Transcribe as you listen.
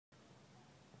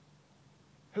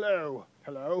Hello,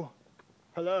 hello,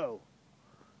 hello.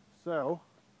 So,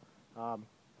 I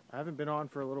haven't been on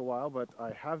for a little while, but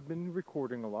I have been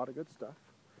recording a lot of good stuff,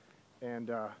 and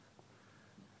I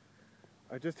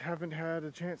just haven't had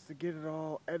a chance to get it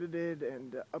all edited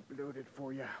and uploaded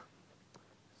for you.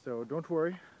 So don't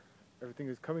worry, everything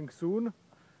is coming soon.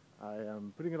 I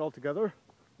am putting it all together.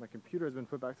 My computer has been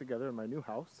put back together in my new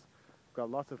house. I've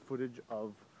got lots of footage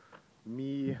of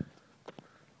me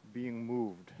being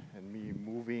moved and me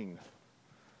moving.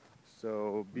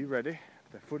 So be ready.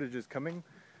 The footage is coming.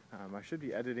 I should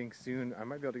be editing soon. I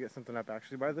might be able to get something up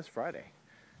actually by this Friday.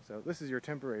 So this is your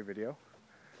temporary video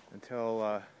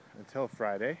until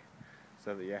Friday,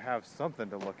 so that you have something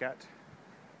to look at.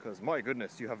 Because my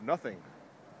goodness, you have nothing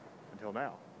until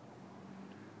now.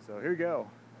 So here you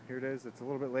go. Here it is. It's a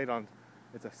little bit late on.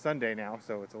 It's a Sunday now,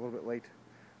 so it's a little bit late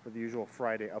for the usual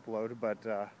Friday upload. But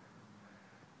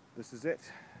this is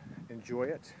it. Enjoy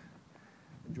it.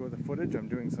 Enjoy the footage. I'm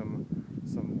doing some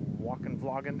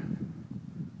vlogging,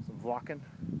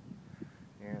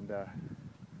 and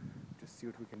just see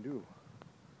what we can do.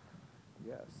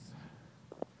 Yes.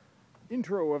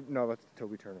 Intro of that's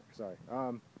Toby Turner. Sorry.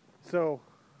 So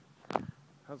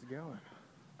how's it going,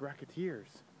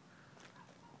 Bracketteers?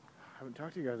 Haven't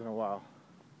talked to you guys in a while.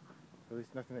 At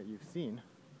least nothing that you've seen.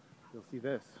 You'll see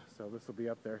this, so this will be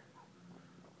up there.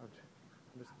 I'm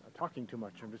talking too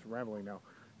much. I'm just rambling now.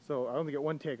 So I only get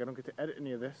one take. I don't get to edit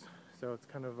any of this, so it's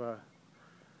kind of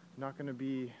not going to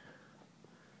be.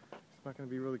 It's not going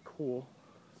to be really cool.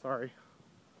 Sorry.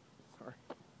 Sorry.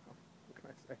 What can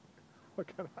I say? What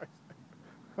can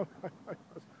I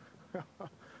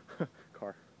say?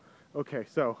 Car. Okay,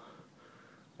 so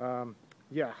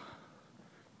yeah,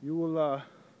 you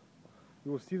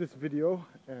will see this video,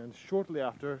 and shortly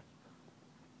after,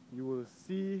 you will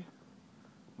see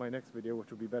my next video, which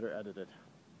will be better edited.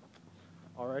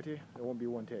 Alrighty, it won't be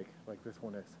one take like this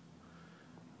one is.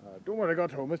 Domo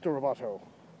arigato, Mr. Roboto.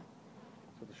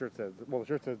 That's what the shirt says. Well, the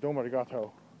shirt says Domo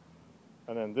arigato,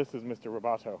 and then this is Mr.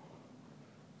 Roboto.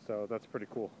 So that's pretty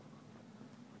cool.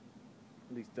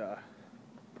 At least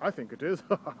I think it is.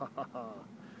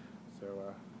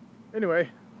 So anyway,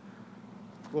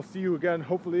 we'll see you again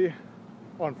hopefully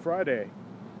on Friday.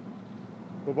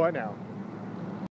 Bye-bye now.